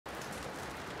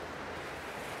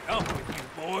up with you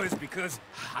boys because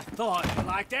I thought you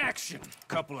liked action.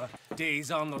 Couple of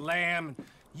days on the lam, and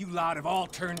you lot have all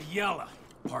turned yellow.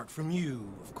 Apart from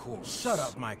you, of course. Shut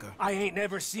up, Micah. I ain't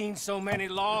never seen so many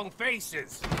long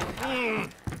faces. I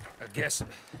guess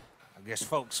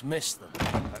folks miss them.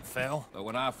 That fell. But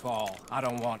when I fall, I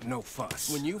don't want no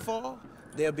fuss. When you fall,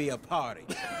 there'll be a party.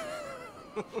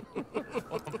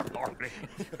 Party?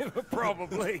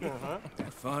 Probably.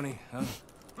 That funny, huh?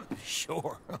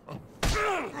 Sure.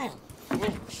 I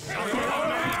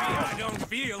don't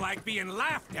feel like being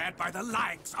laughed at by the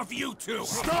likes of you two.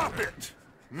 Stop it!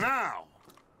 Now!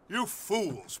 You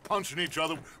fools punching each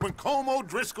other when Colm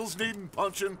O'Driscoll's needing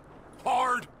punching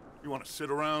hard. You want to sit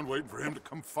around waiting for him to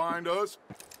come find us?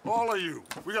 All of you,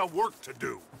 we got work to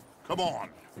do. Come on.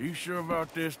 Are you sure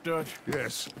about this, Dutch?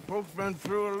 Yes. Folks been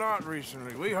through a lot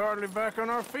recently. We hardly back on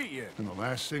our feet yet. And the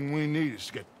last thing we need is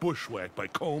to get bushwhacked by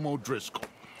Colm O'Driscoll.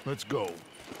 Let's go.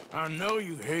 I know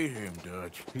you hate him,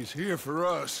 Dutch. He's here for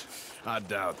us. I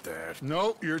doubt that.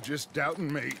 No, you're just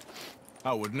doubting me.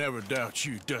 I would never doubt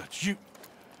you, Dutch.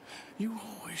 You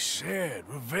always said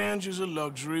revenge is a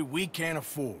luxury we can't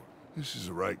afford. This is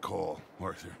the right call,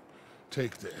 Arthur.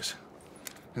 Take this.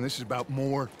 And this is about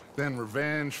more than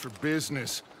revenge for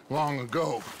business long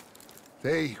ago.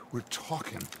 They were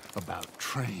talking about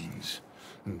trains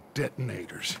and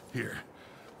detonators here.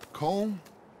 Colm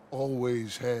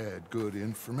always had good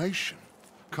information.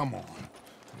 Come on.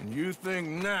 And you think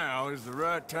now is the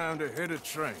right time to hit a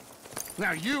train?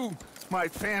 Now you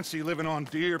might fancy living on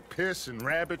deer piss and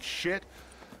rabbit shit.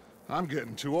 I'm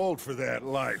getting too old for that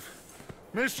life.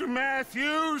 Mr.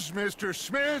 Matthews, Mr.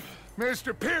 Smith,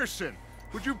 Mr. Pearson,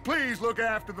 would you please look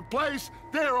after the place?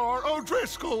 There are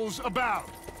O'Driscolls about.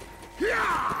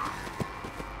 Yeah!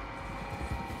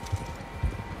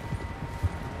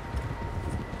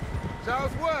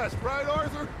 Southwest, right,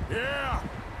 Arthur? Yeah.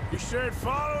 You should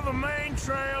follow the main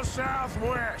trail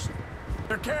southwest.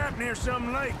 They're camped near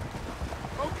some lake.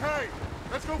 Okay,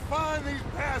 let's go find these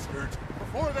bastards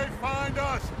before they find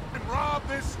us and rob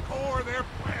this core they're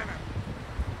planning.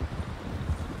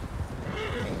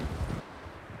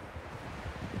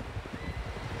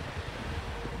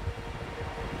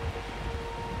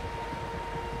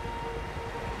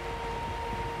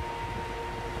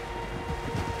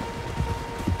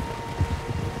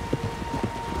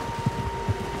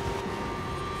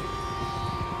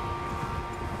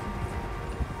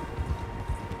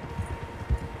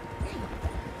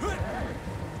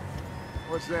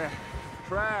 What's that?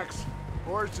 Tracks.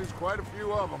 Horses, quite a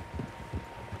few of them.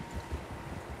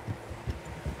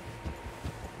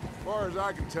 As far as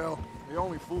I can tell, the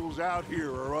only fools out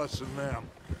here are us and them.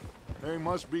 They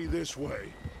must be this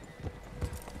way.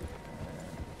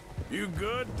 You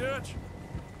good, Dutch?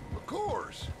 Of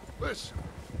course. Listen,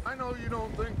 I know you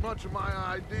don't think much of my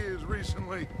ideas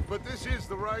recently, but this is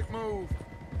the right move.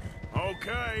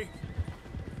 Okay.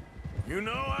 You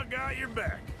know I got your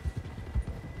back.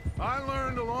 I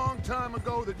learned a long time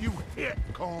ago that you hit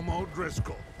Colm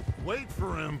O'Driscoll. Wait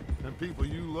for him, and people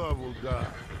you love will die.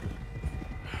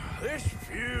 This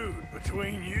feud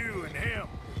between you and him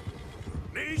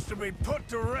needs to be put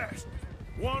to rest,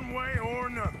 one way or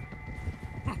another.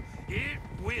 It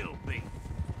will be.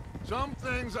 Some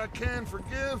things I can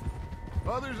forgive,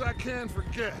 others I can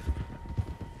forget.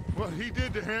 What he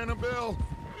did to Annabelle,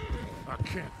 I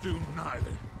can't do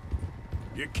neither.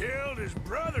 You killed his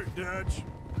brother, Dutch.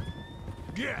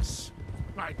 Yes,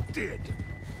 I did.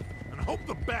 And I hope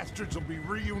the bastards will be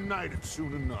reunited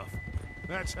soon enough.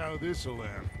 That's how this'll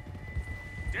end.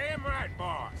 Damn right,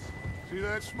 boss. See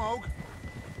that smoke?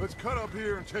 Let's cut up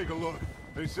here and take a look.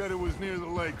 They said it was near the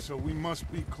lake, so we must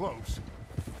be close.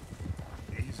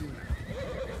 Easy now.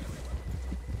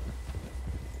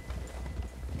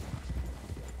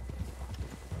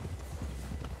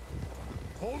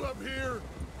 Hold up here.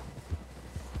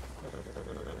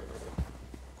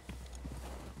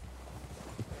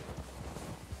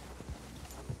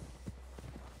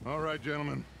 All right,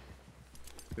 gentlemen.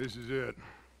 This is it.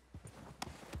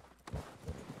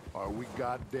 Are we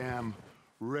goddamn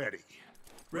ready?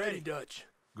 Ready, Dutch.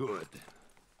 Good.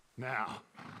 Now,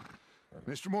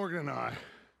 Mr. Morgan and I,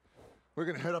 we're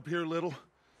gonna head up here a little,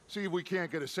 see if we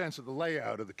can't get a sense of the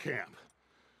layout of the camp.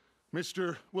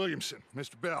 Mr. Williamson,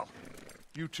 Mr. Bell,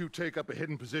 you two take up a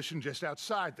hidden position just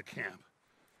outside the camp.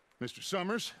 Mr.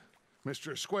 Summers,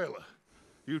 Mr. Escuela,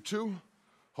 you two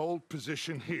hold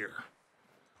position here.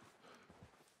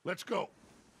 Let's go.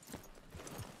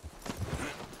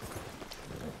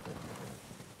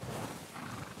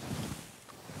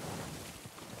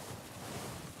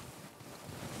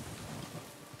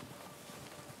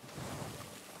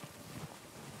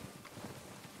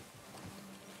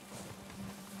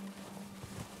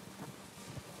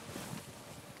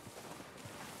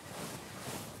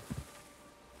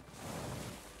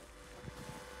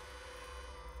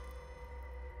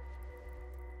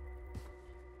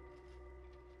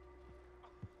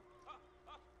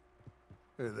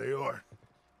 There they are.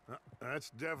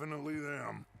 That's definitely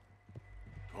them.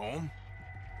 Home?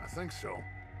 I think so.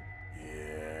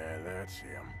 Yeah, that's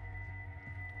him.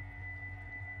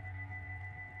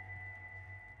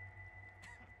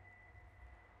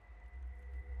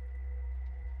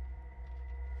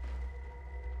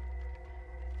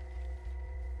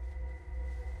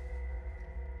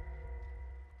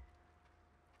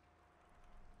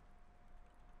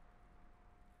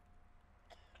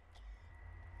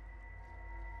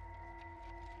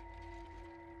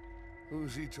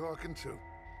 Who's he talking to?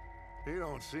 He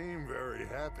don't seem very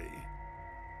happy.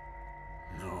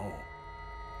 No.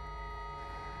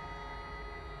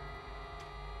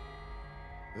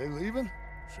 They leaving?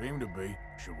 Seem to be.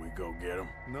 Should we go get them?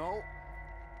 No.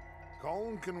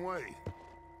 Colm can wait.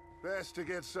 Best to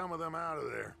get some of them out of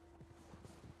there.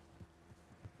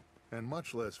 And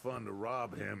much less fun to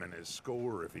rob him and his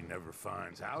score if he never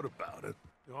finds out about it.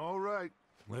 All right,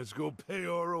 let's go pay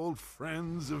our old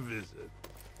friends a visit.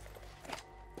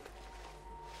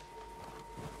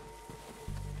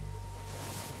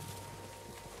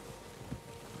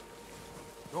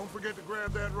 Don't forget to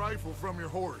grab that rifle from your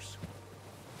horse.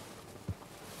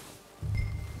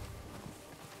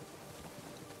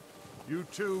 You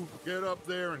two, get up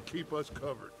there and keep us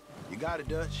covered. You got it,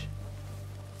 Dutch.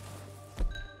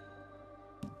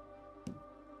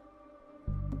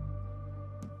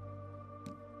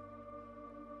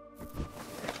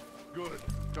 Good.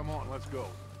 Come on, let's go.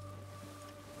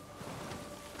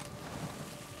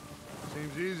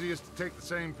 Seems easiest to take the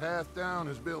same path down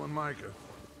as Bill and Micah.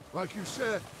 Like you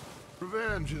said,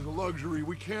 revenge is a luxury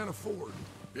we can't afford.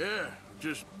 Yeah,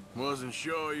 just wasn't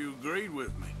sure you agreed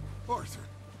with me.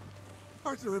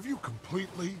 Arthur, have you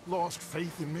completely lost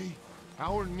faith in me?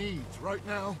 Our needs right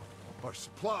now are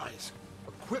supplies,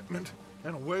 equipment,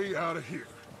 and a way out of here.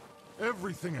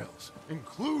 Everything else,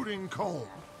 including Colm,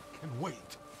 can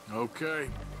wait. Okay.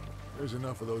 There's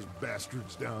enough of those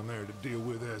bastards down there to deal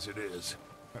with as it is.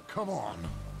 Now, come on.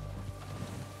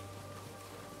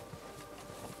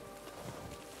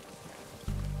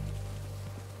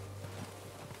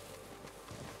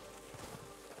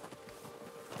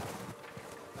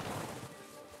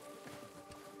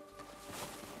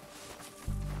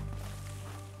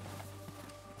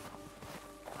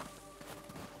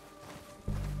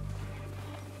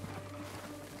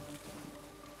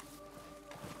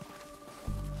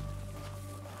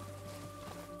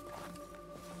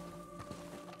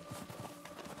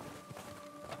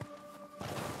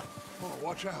 Oh,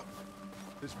 watch out.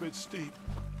 This bit's steep.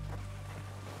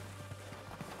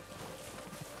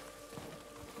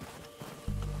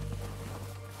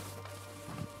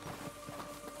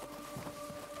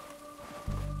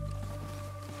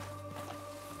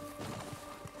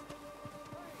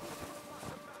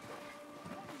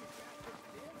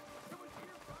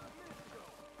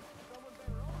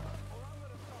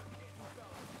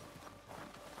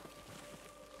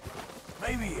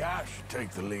 Maybe I should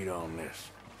take the lead on this.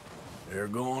 They're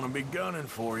going to be gunning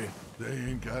for you. They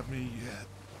ain't got me yet.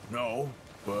 No,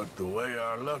 but the way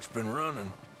our luck's been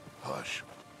running... Hush.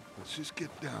 Let's just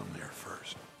get down there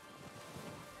first.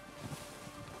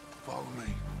 Follow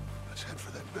me. Let's head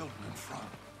for that building in front.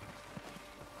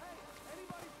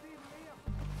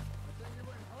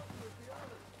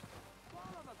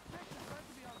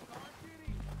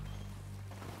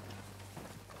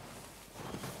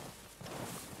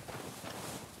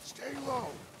 Stay low.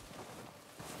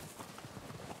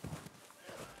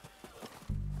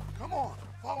 Come on,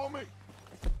 follow me.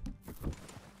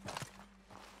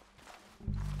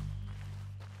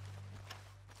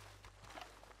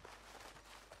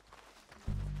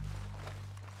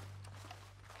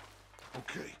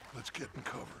 Okay, let's get in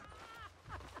cover.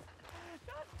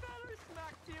 That fella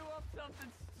smacked you up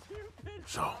something stupid.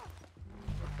 So,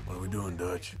 what are we doing,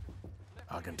 Dutch?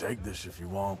 I can take this if you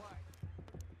want.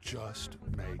 Just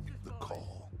make the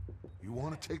call. You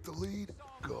want to take the lead?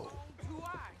 Go. Two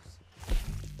eyes.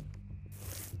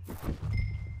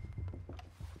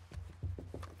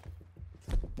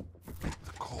 Make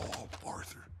the call,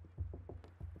 Arthur.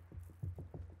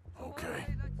 Okay,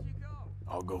 Let you go.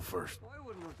 I'll go first. I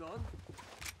wouldn't have done.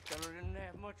 Fella didn't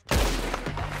have much.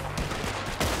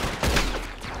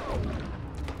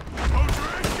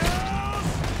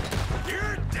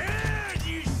 You're dead,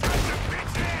 you sons of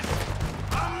bitches!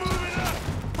 I'm moving up!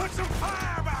 Put some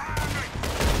fire behind me!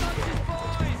 Dutch's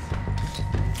boys.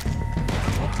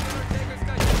 Hope the Undertaker's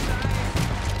got your size.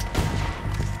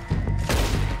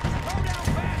 Go down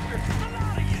faster. There's a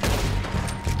lot of you.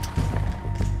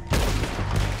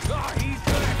 Oh, he's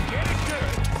gonna get it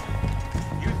good.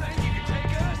 You think you can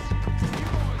take us? You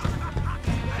boys.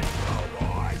 Let's go,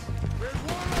 boys!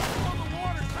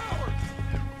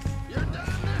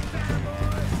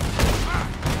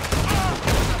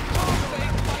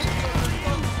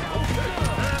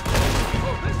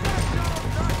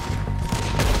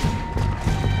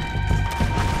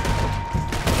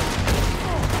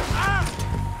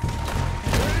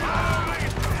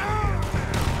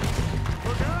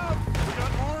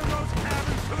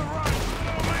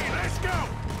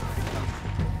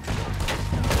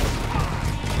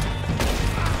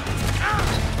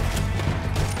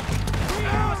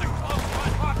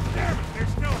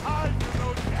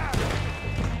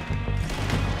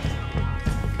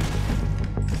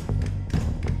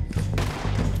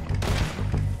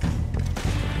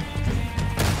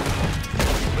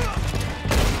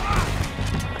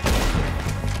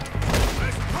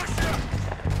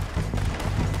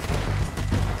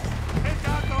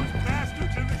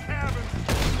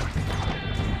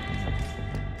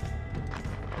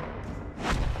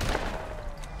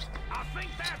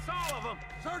 them!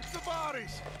 Search the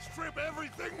bodies! Strip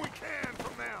everything we can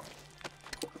from them!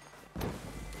 Do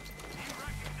you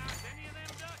recognize any of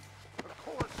them, Dutch? Of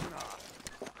course not.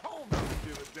 Cole doesn't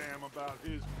give a damn about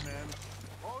his men.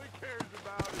 All he cares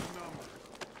about is numbers.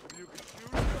 If you can shoot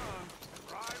a gun,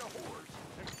 ride a horse,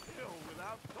 and kill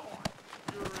without thought,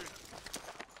 you're in.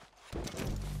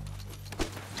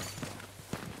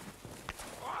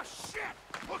 Oh, shit!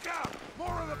 Look out!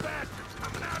 More of the bastards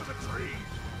coming out of the trees!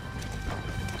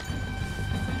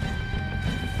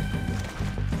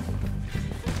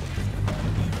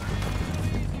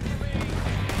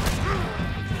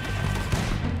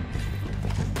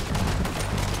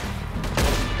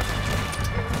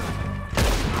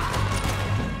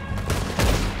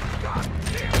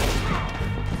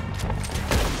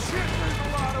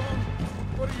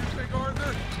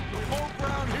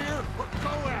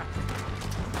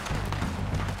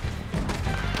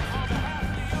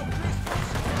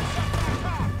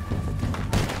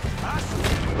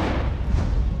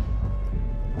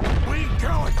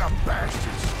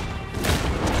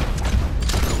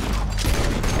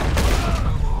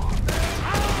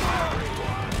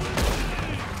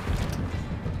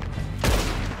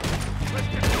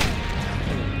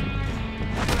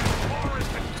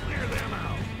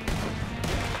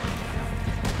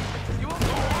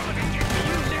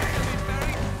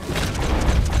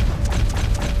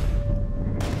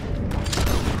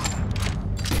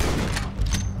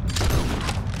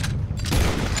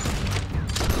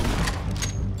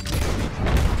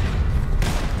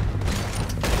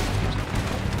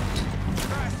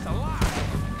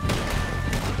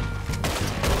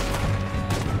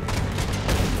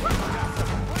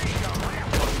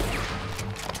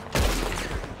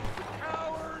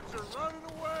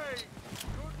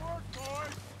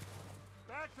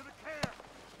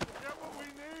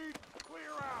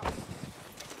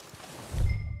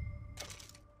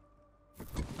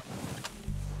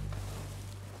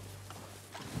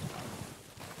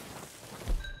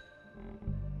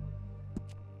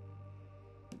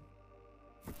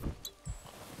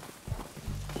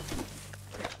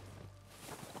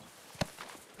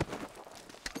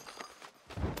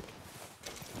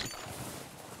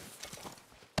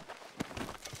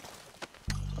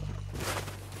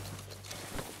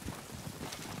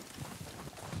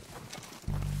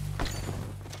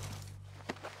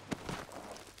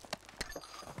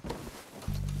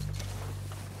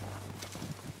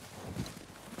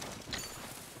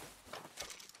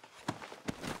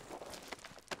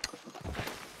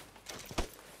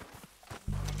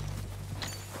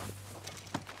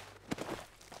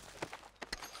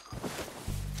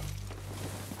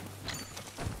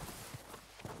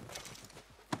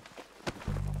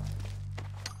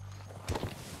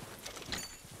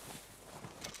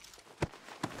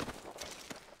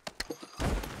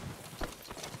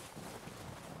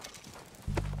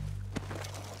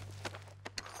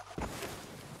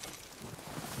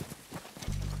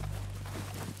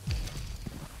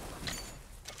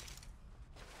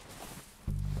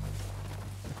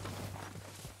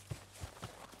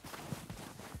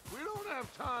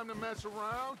 Time to mess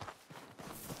around.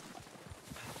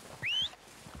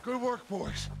 Good work,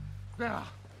 boys. Now,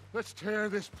 let's tear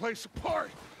this place apart.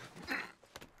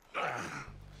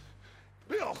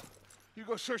 Bill, you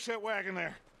go search that wagon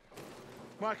there.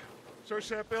 Mike, search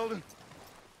that building.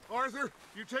 Arthur,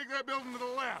 you take that building to the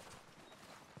left.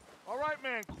 All right,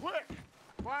 man, quick.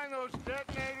 Find those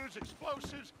detonators,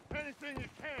 explosives, anything you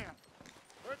can.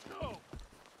 Let's go.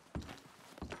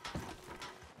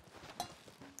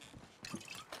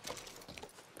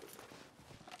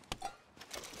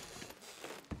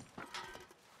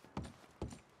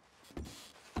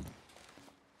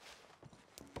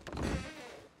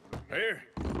 Here.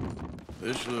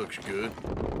 This looks good.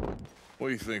 What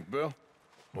do you think, Bill?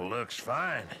 Well, looks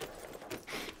fine.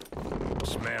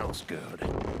 Smells good.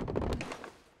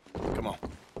 Come on.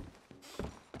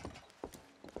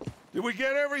 Did we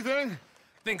get everything?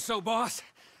 Think so, boss?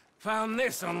 Found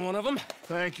this on one of them.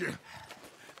 Thank you.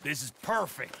 This is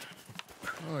perfect.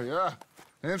 Oh, yeah?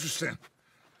 Interesting.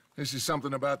 This is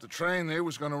something about the train they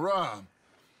was gonna rob.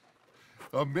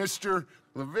 Of Mr.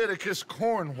 Leviticus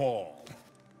Cornwall.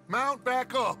 Mount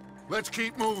back up. Let's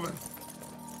keep moving.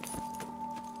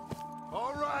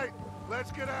 All right,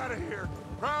 let's get out of here.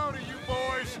 Proud of you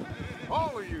boys.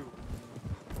 All of you.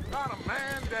 Got a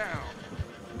man down.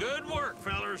 Good work,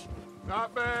 fellers.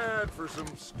 Not bad for some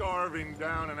starving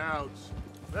down and outs.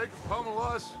 They can pummel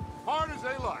us hard as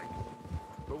they like.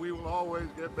 But we will always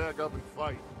get back up and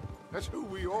fight. That's who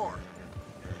we are.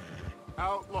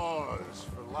 Outlaws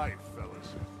for life,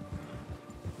 fellas.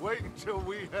 Wait until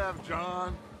we have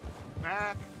John,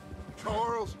 Mac,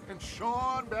 Charles and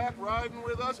Sean back riding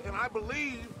with us, and I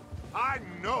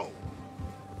know,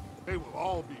 they will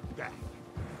all be back.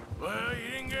 Well,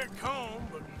 you didn't get Combe,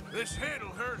 but this hit'll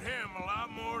hurt him a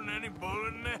lot more than any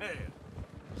bullet in the head.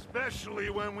 Especially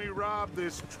when we rob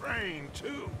this train,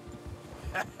 too.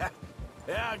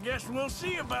 Yeah, I guess we'll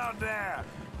see about that.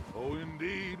 Oh,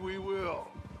 indeed we will.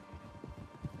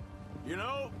 You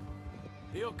know,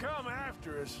 he'll come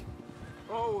after us.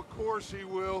 Oh, of course he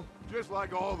will, just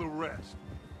like all the rest.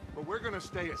 But we're gonna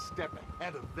stay a step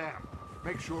ahead of them.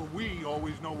 Make sure we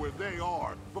always know where they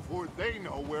are before they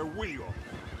know where we are.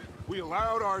 We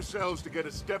allowed ourselves to get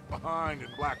a step behind in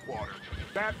Blackwater.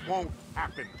 That won't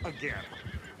happen again.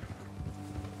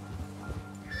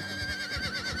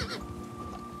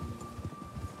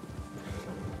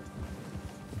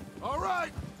 All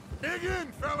right, dig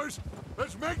in, fellas.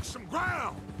 Let's make some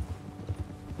ground.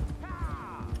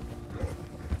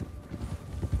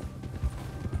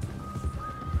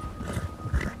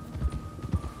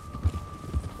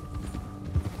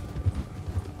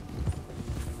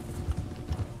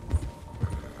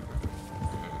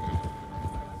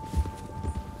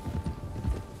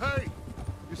 Hey,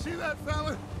 you see that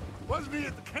fella? Wasn't he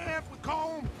at the camp with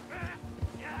Combe?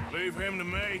 Leave him to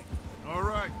me. All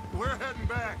right, we're heading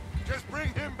back. Just bring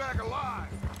him back alive.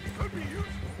 Could be useful.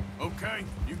 Okay,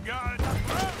 you got it.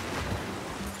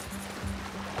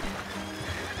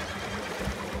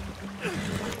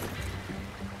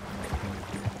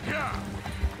 Yeah.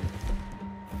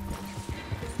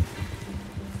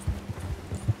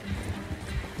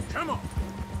 Come on.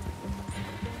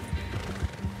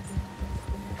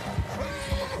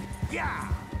 Yeah.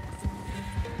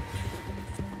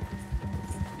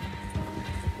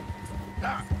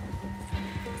 Ah.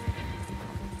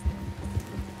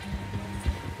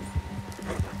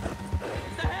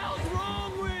 The hell's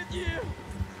wrong with you?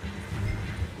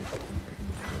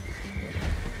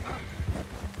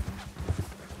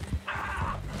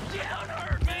 Ah! You don't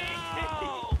hurt me!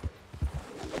 No!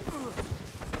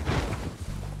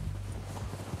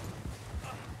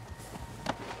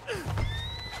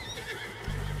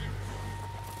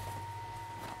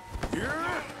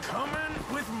 You're coming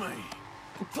with me.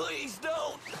 Please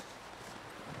don't!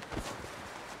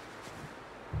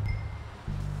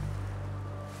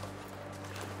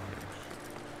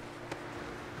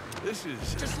 This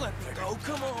is... Just let me go,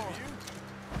 come on!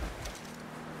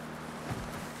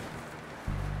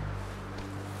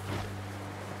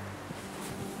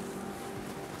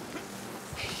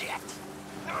 Shit!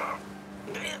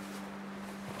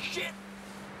 Shit!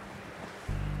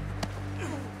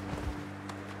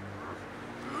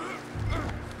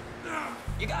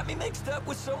 You got me mixed up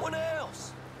with someone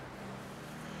else!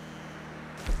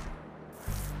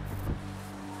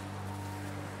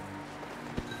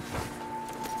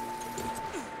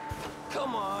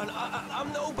 Come on,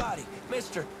 I'm nobody,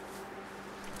 mister.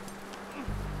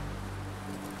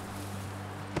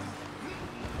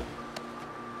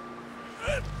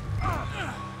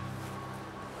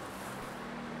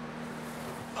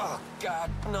 Oh, God,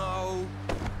 no.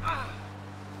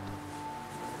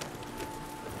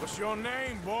 What's your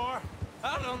name, boy?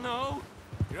 I don't know.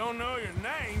 You don't know your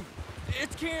name?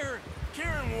 It's Kieran.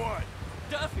 Kieran what?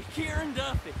 Duffy, Kieran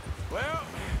Duffy. Well,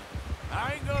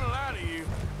 I ain't gonna lie to you.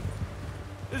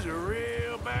 This is a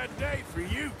real bad day for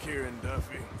you, Kieran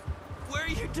Duffy. Where are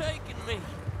you taking me?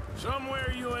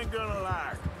 Somewhere you ain't gonna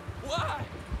like. Why?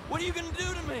 What are you gonna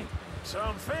do to me?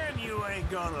 Something you ain't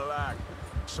gonna like.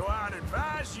 So I'd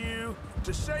advise you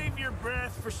to save your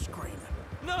breath for screaming.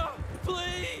 No,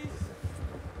 please!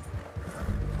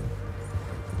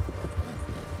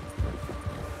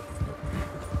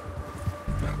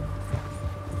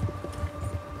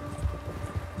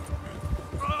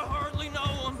 I hardly know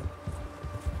him.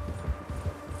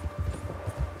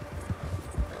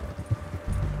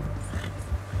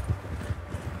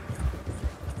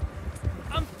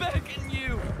 I'm begging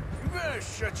you! You better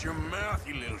shut your mouth,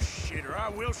 you little shit, or I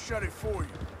will shut it for you.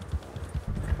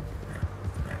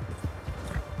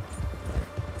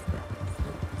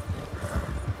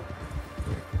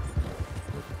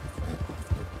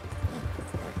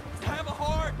 Have a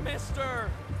heart, mister!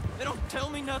 They don't tell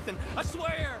me nothing, I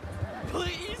swear!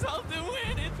 Please, I'll do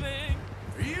anything!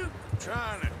 Are you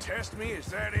trying to test me? Is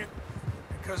that it?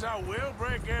 Because I will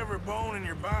break every bone in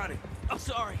your body. I'm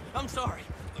sorry,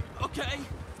 okay?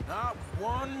 Not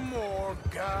one more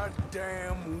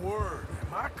goddamn word.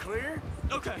 Am I clear?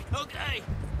 Okay.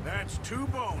 That's 2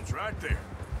 bones right there.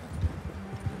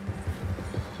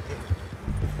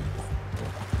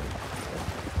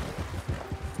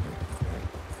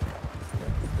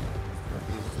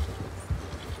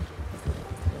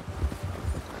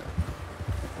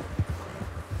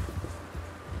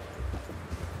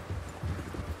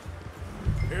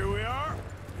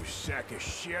 sack of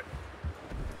shit.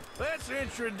 Let's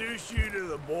introduce you to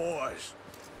the boys.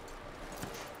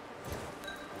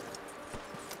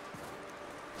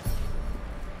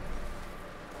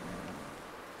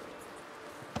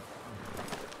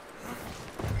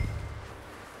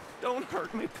 Don't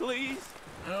hurt me, please.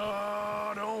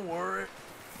 Oh, don't worry.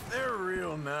 They're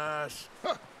real nice.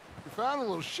 Huh. You found a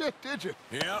little shit, did you?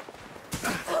 Yep.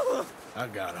 I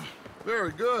got him.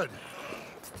 Very good.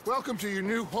 Welcome to your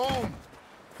new home.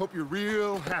 Hope you're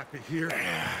real happy here.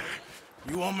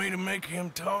 You want me to make him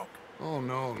talk? Oh,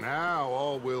 no, now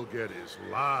all we'll get is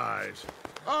lies.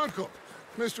 Uncle,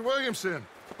 Mr. Williamson,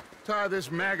 tie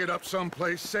this maggot up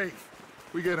someplace safe.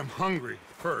 We get him hungry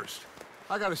first.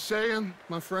 I got a saying,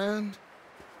 my friend.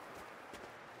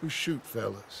 We shoot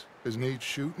fellas as need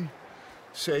shooting,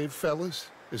 save fellas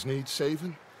as need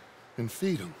saving, and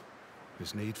feed them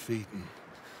as need feeding.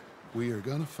 We are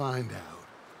gonna find out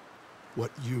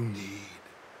what you need.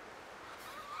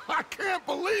 I can't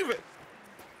believe it!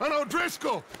 An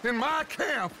O'Driscoll in my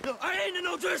camp! I ain't an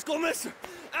O'Driscoll, mister!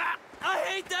 I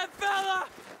hate that fella!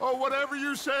 Oh, whatever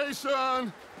you say,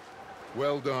 son.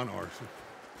 Well done, Arthur.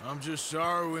 I'm just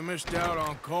sorry we missed out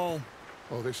on Colm.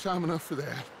 Oh, there's time enough for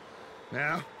that.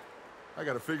 Now, I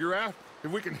gotta figure out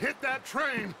if we can hit that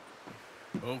train.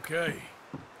 Okay.